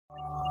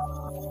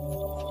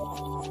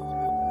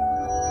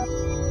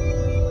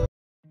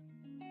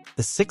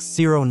The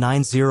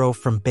 6090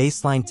 from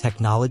Baseline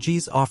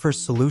Technologies offers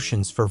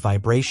solutions for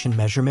vibration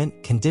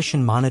measurement,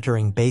 condition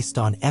monitoring based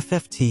on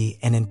FFT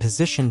and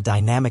in-position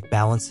dynamic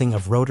balancing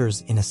of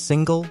rotors in a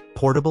single,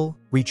 portable,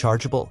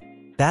 rechargeable,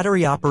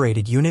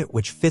 battery-operated unit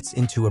which fits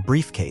into a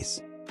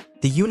briefcase.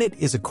 The unit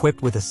is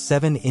equipped with a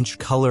 7-inch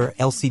color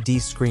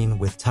LCD screen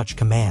with touch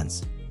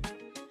commands.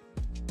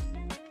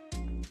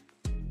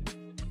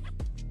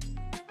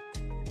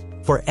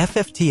 For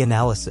FFT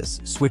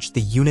analysis, switch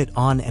the unit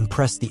on and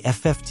press the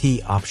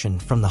FFT option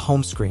from the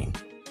home screen.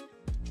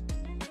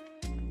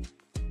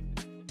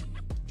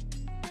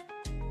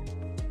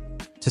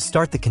 To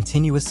start the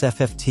continuous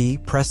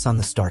FFT, press on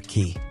the Start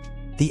key.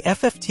 The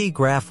FFT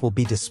graph will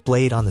be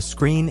displayed on the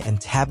screen and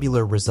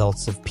tabular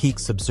results of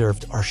peaks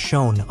observed are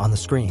shown on the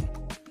screen.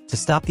 To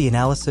stop the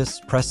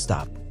analysis, press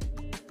Stop.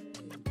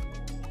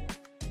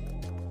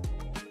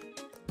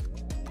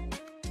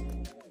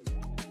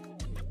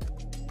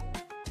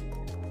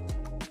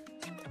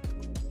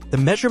 The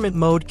measurement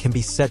mode can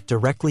be set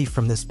directly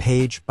from this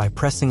page by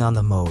pressing on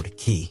the Mode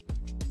key.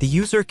 The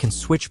user can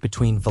switch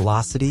between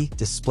velocity,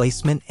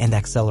 displacement, and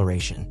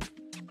acceleration.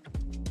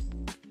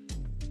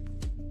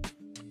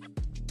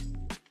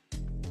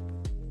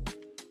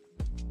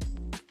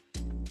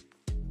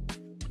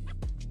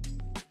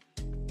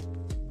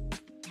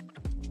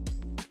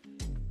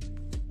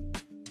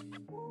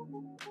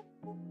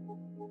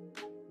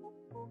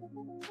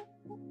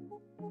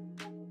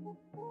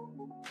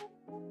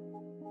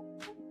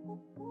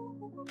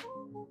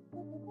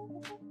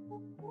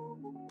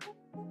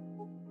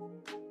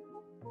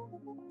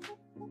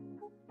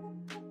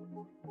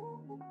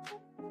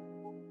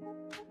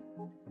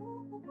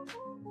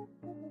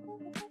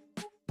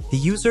 The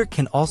user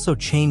can also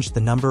change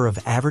the number of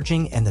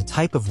averaging and the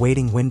type of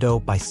waiting window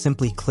by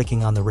simply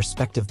clicking on the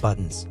respective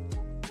buttons.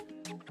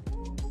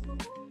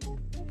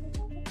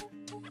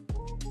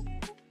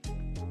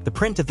 The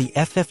print of the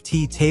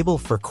FFT table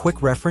for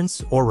quick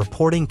reference or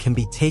reporting can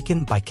be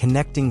taken by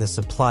connecting the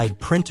supplied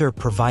printer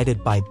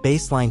provided by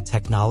Baseline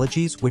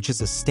Technologies, which is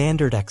a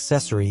standard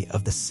accessory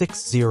of the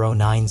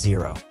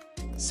 6090.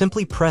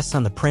 Simply press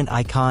on the print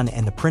icon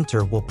and the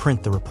printer will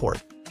print the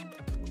report.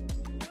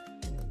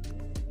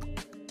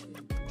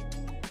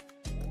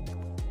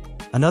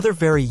 Another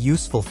very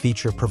useful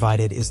feature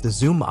provided is the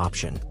zoom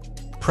option.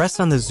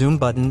 Press on the zoom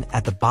button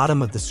at the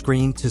bottom of the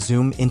screen to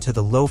zoom into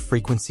the low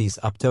frequencies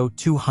up to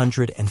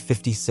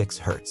 256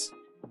 Hz.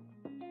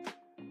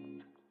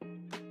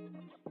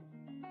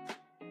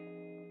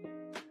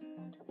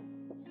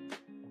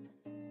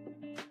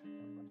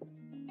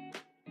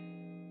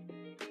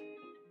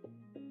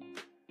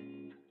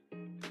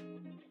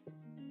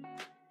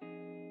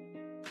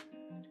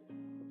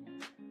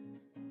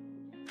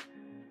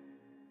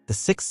 The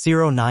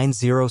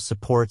 6090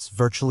 supports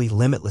virtually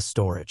limitless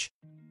storage.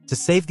 To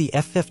save the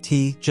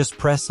FFT, just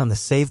press on the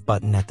Save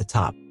button at the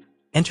top.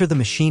 Enter the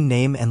machine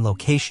name and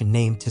location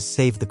name to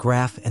save the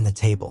graph and the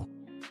table.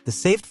 The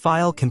saved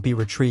file can be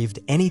retrieved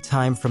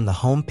anytime from the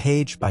home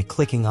page by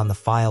clicking on the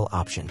File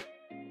option.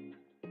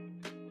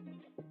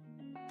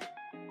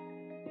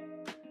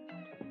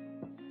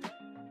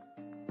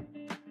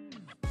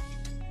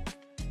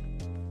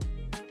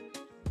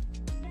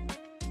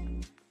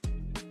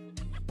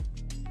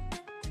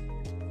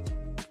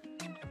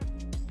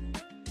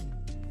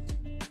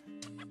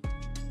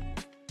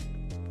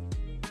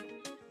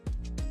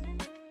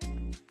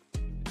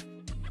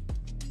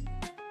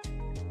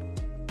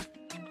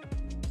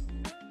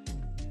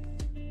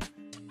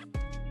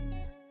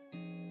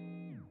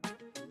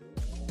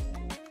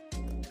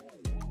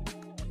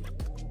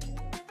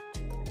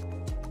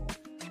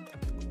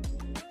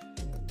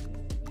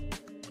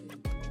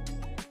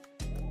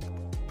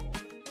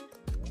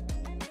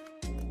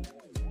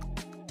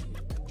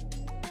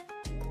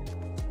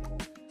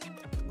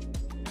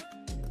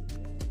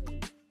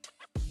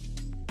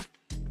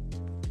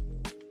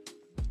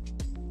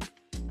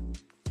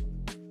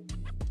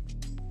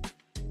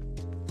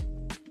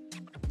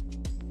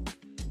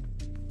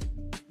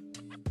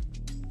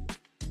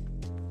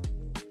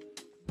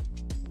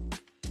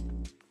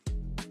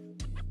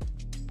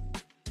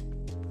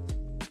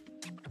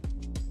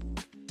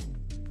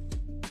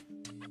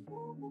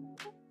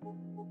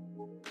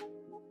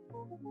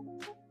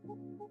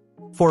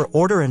 For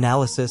order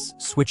analysis,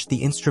 switch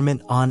the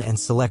instrument on and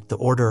select the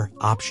order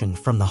option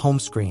from the home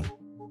screen.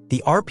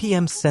 The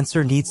RPM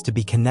sensor needs to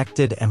be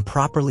connected and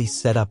properly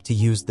set up to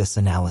use this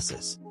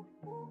analysis.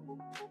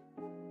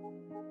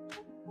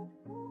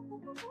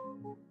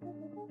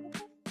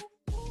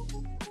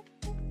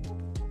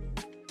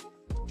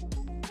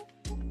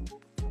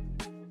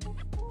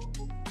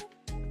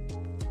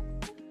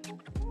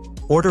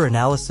 Order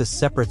analysis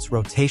separates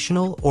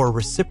rotational or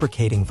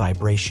reciprocating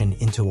vibration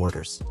into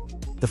orders.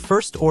 The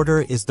first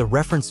order is the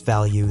reference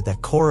value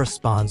that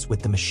corresponds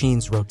with the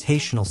machine's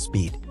rotational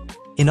speed.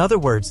 In other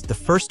words, the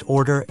first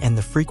order and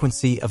the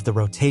frequency of the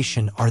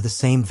rotation are the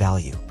same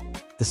value.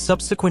 The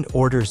subsequent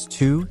orders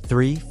 2,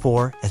 3,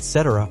 4,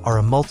 etc. are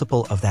a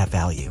multiple of that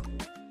value.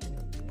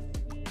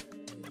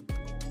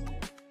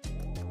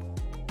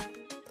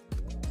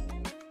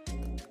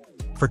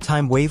 For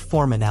time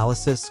waveform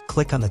analysis,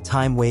 click on the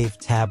Time Wave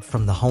tab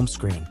from the home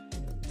screen.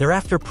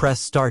 Thereafter press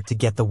Start to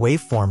get the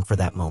waveform for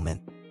that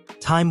moment.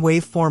 Time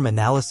waveform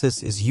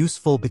analysis is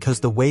useful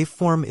because the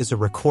waveform is a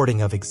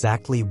recording of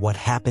exactly what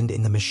happened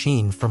in the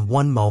machine from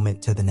one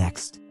moment to the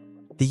next.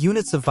 The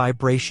units of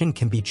vibration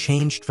can be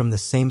changed from the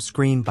same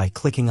screen by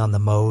clicking on the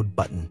Mode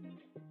button.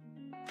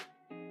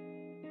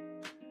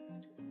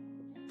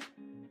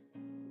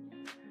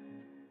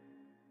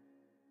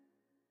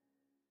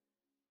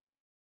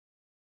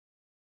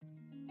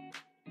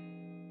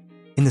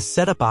 In the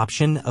Setup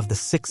option of the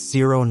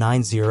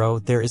 6090,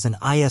 there is an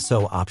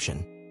ISO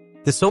option.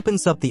 This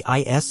opens up the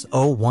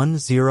ISO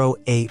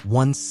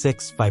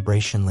 10816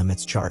 vibration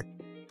limits chart.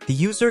 The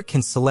user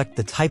can select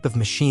the type of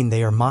machine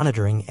they are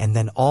monitoring, and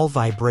then all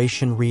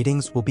vibration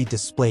readings will be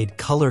displayed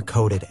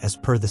color-coded as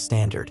per the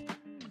standard.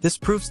 This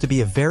proves to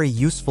be a very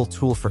useful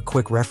tool for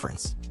quick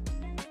reference.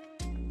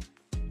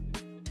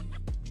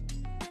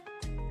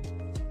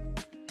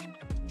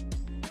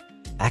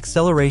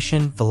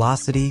 Acceleration,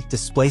 velocity,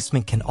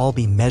 displacement can all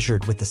be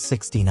measured with the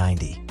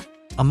 6090.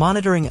 A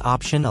monitoring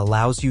option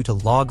allows you to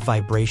log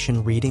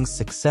vibration readings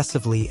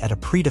successively at a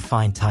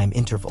predefined time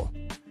interval.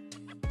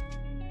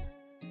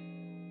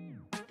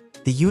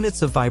 The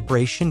units of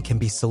vibration can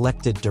be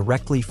selected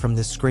directly from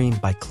this screen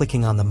by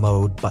clicking on the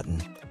Mode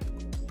button.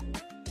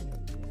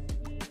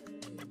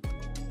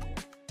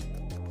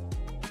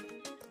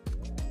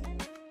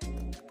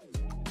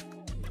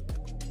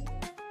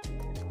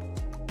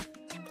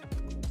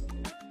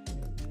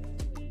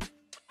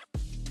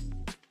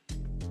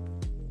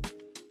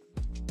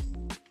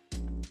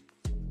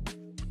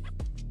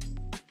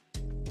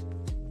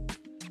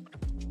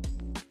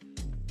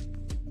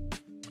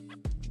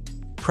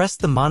 Press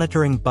the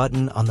monitoring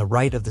button on the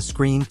right of the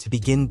screen to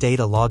begin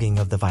data logging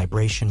of the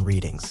vibration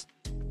readings.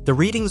 The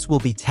readings will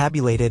be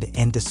tabulated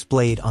and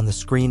displayed on the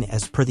screen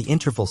as per the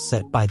interval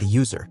set by the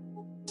user.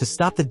 To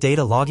stop the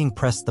data logging,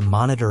 press the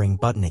monitoring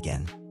button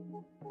again.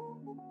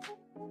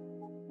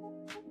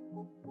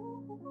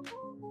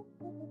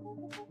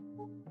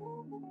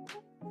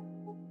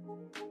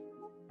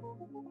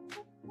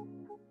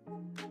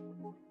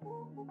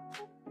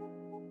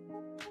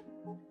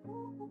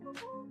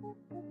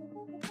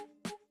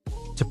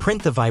 To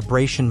print the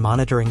vibration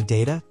monitoring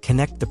data,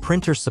 connect the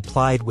printer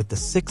supplied with the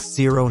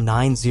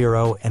 6090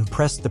 and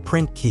press the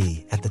print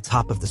key at the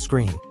top of the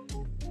screen.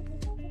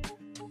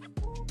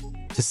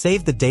 To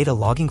save the data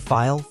logging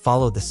file,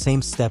 follow the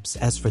same steps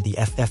as for the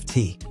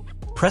FFT.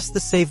 Press the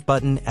Save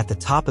button at the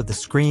top of the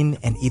screen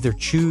and either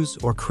choose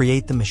or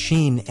create the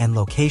machine and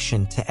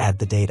location to add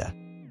the data.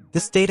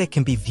 This data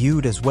can be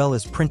viewed as well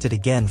as printed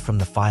again from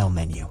the File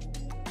menu.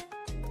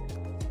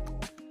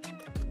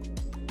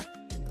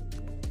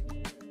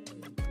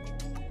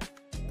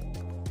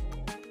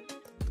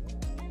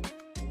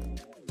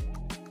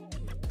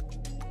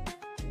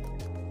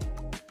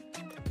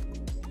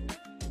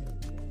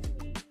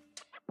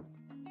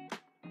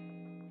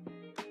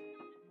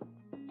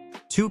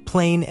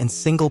 Two-plane and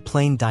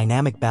single-plane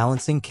dynamic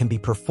balancing can be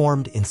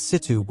performed in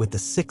situ with the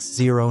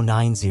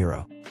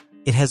 6090.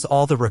 It has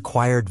all the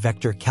required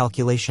vector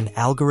calculation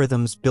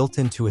algorithms built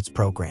into its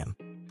program.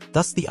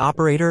 Thus, the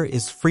operator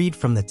is freed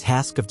from the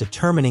task of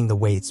determining the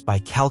weights by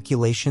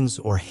calculations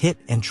or hit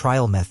and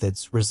trial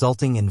methods,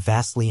 resulting in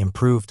vastly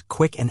improved,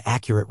 quick and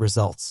accurate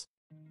results.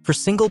 For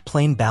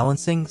single-plane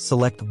balancing,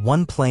 select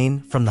one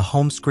plane from the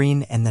home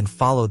screen and then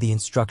follow the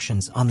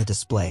instructions on the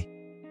display.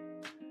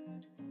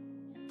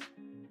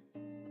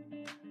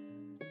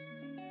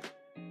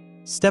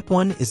 Step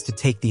 1 is to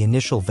take the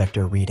initial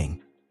vector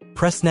reading.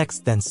 Press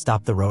Next, then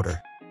stop the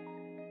rotor.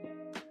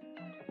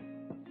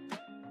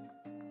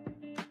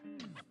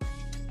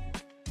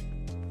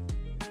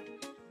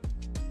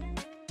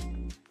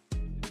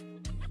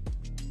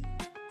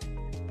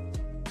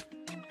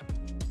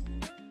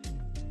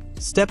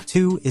 Step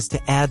 2 is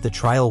to add the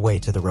trial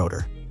weight to the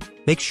rotor.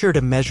 Make sure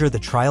to measure the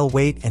trial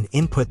weight and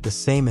input the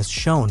same as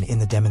shown in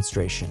the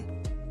demonstration.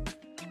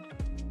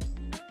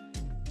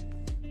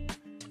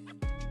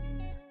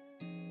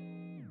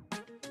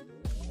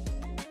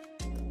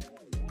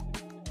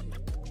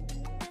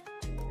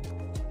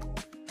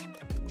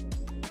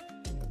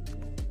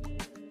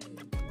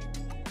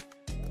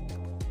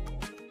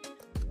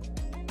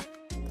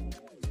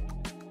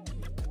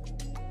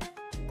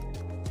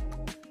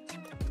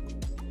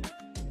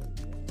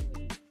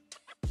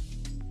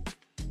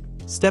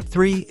 Step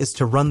 3 is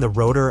to run the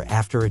rotor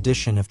after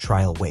addition of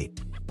trial weight.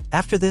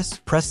 After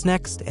this, press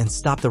Next and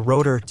stop the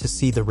rotor to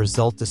see the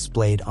result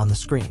displayed on the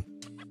screen.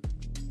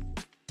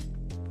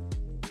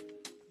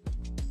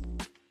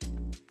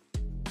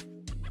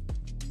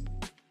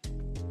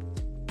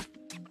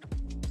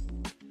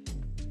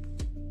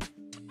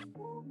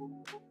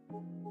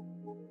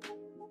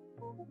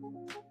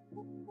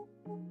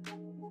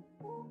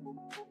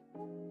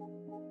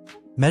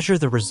 Measure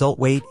the result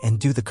weight and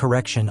do the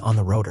correction on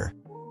the rotor.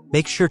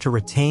 Make sure to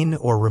retain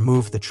or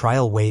remove the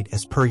trial weight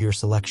as per your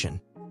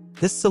selection.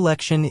 This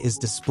selection is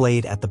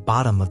displayed at the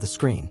bottom of the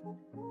screen.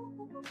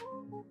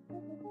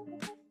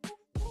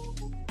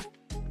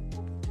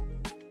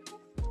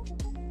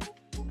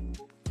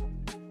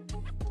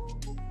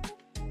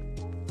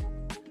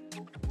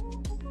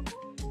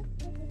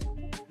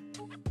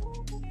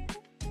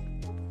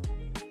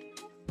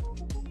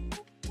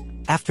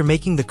 After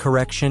making the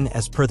correction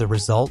as per the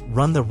result,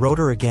 run the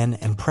rotor again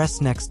and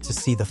press next to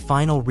see the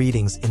final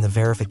readings in the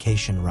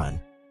verification run.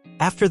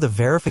 After the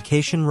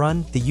verification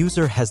run, the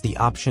user has the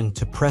option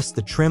to press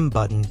the trim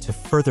button to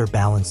further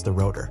balance the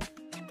rotor.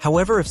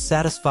 However, if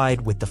satisfied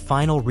with the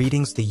final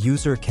readings, the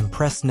user can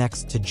press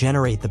next to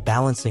generate the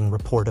balancing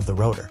report of the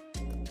rotor.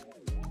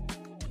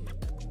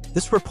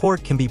 This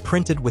report can be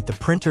printed with the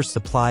printer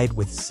supplied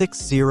with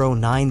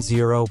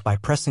 6090 by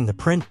pressing the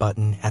print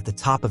button at the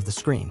top of the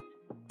screen.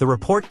 The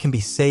report can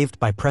be saved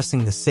by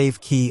pressing the save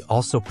key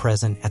also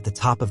present at the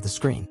top of the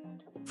screen.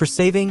 For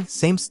saving,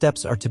 same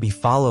steps are to be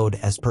followed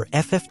as per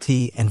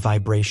FFT and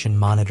vibration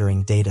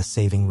monitoring data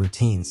saving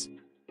routines.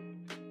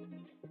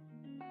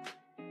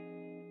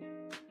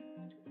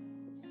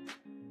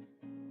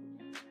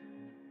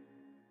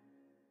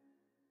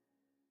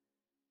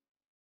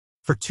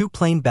 For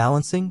two-plane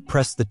balancing,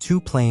 press the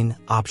two-plane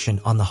option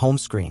on the home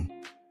screen.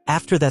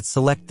 After that,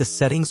 select the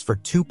settings for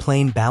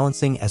two-plane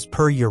balancing as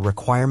per your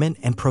requirement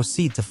and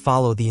proceed to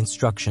follow the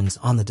instructions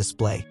on the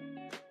display.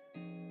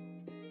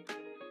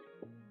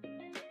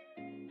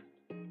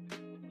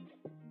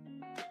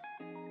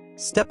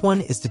 Step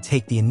 1 is to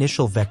take the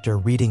initial vector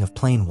reading of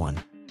plane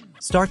 1.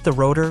 Start the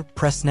rotor,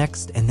 press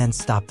next, and then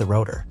stop the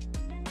rotor.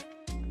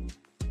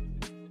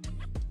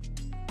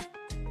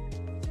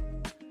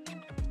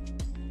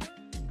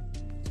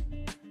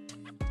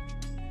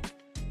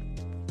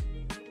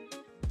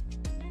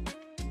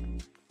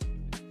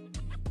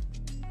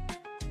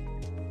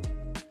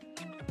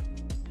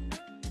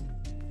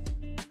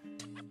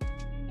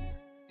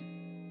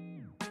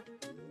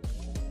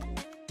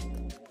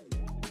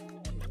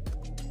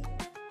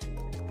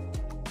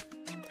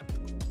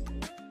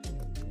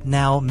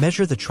 Now,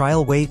 measure the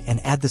trial weight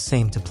and add the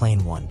same to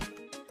plane 1.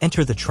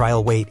 Enter the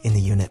trial weight in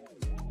the unit.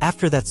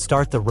 After that,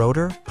 start the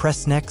rotor,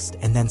 press next,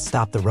 and then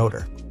stop the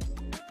rotor.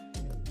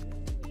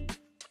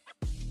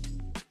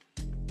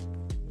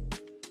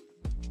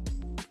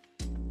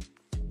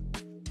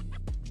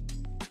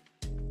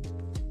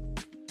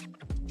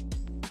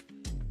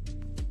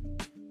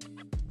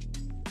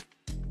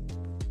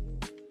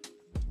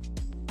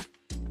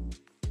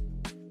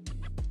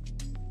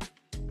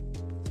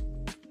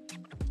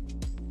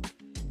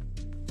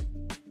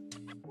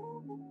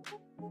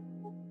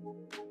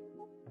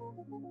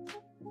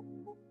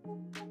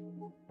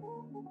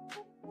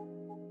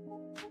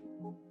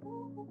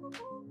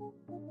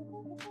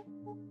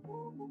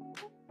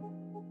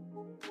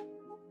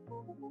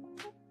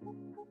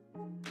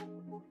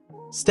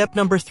 Step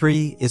number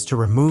 3 is to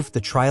remove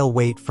the trial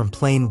weight from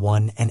plane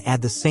 1 and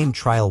add the same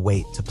trial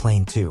weight to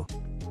plane 2.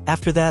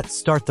 After that,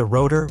 start the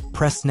rotor,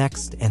 press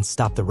next, and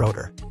stop the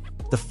rotor.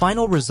 The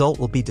final result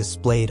will be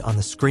displayed on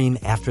the screen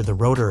after the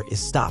rotor is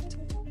stopped.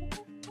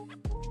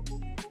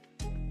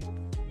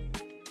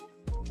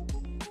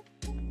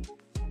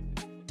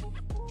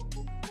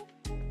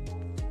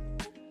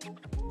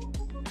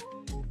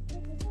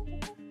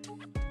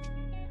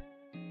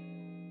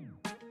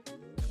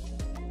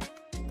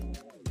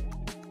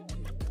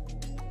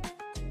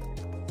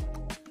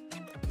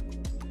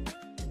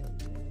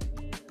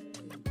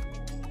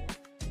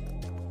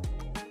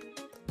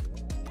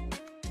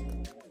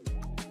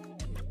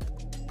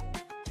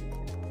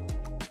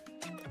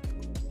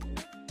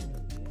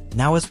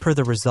 Now, as per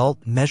the result,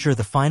 measure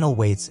the final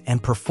weights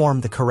and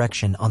perform the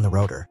correction on the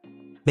rotor.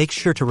 Make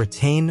sure to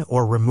retain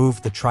or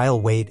remove the trial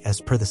weight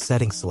as per the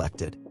setting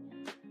selected.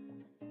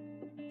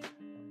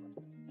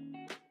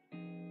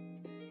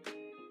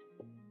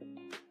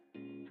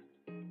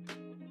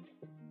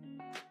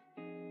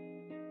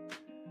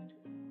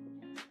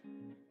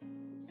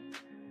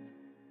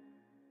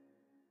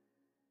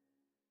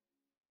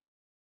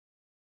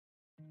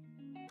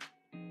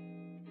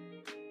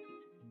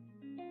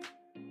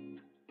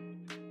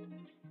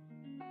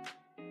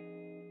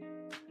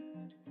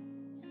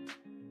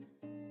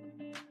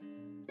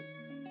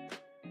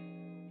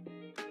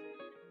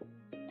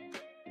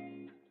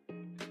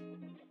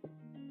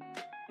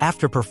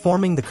 After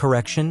performing the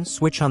correction,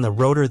 switch on the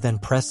rotor, then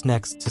press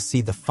next to see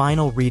the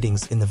final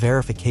readings in the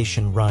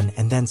verification run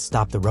and then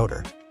stop the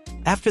rotor.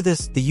 After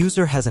this, the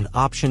user has an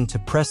option to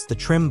press the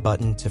trim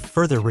button to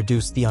further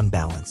reduce the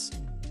unbalance.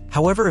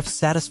 However, if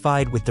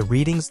satisfied with the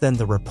readings, then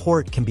the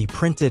report can be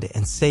printed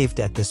and saved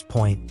at this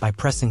point by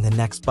pressing the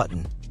next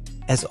button.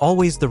 As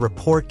always, the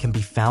report can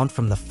be found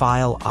from the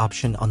File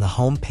option on the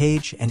home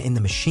page and in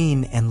the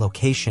machine and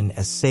location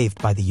as saved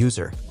by the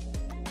user.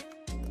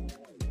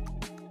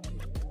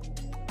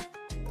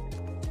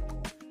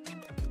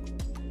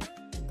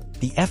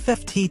 The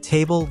FFT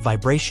table,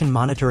 vibration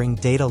monitoring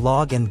data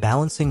log, and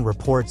balancing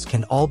reports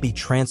can all be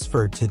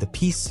transferred to the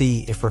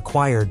PC if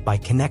required by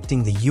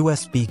connecting the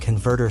USB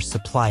converter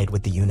supplied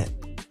with the unit.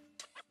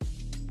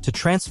 To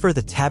transfer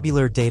the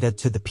tabular data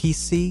to the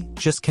PC,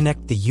 just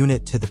connect the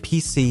unit to the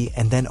PC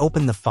and then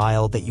open the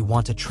file that you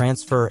want to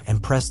transfer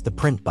and press the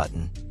print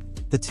button.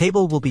 The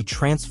table will be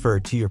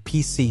transferred to your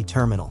PC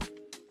terminal.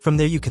 From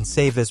there, you can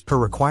save as per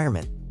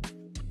requirement.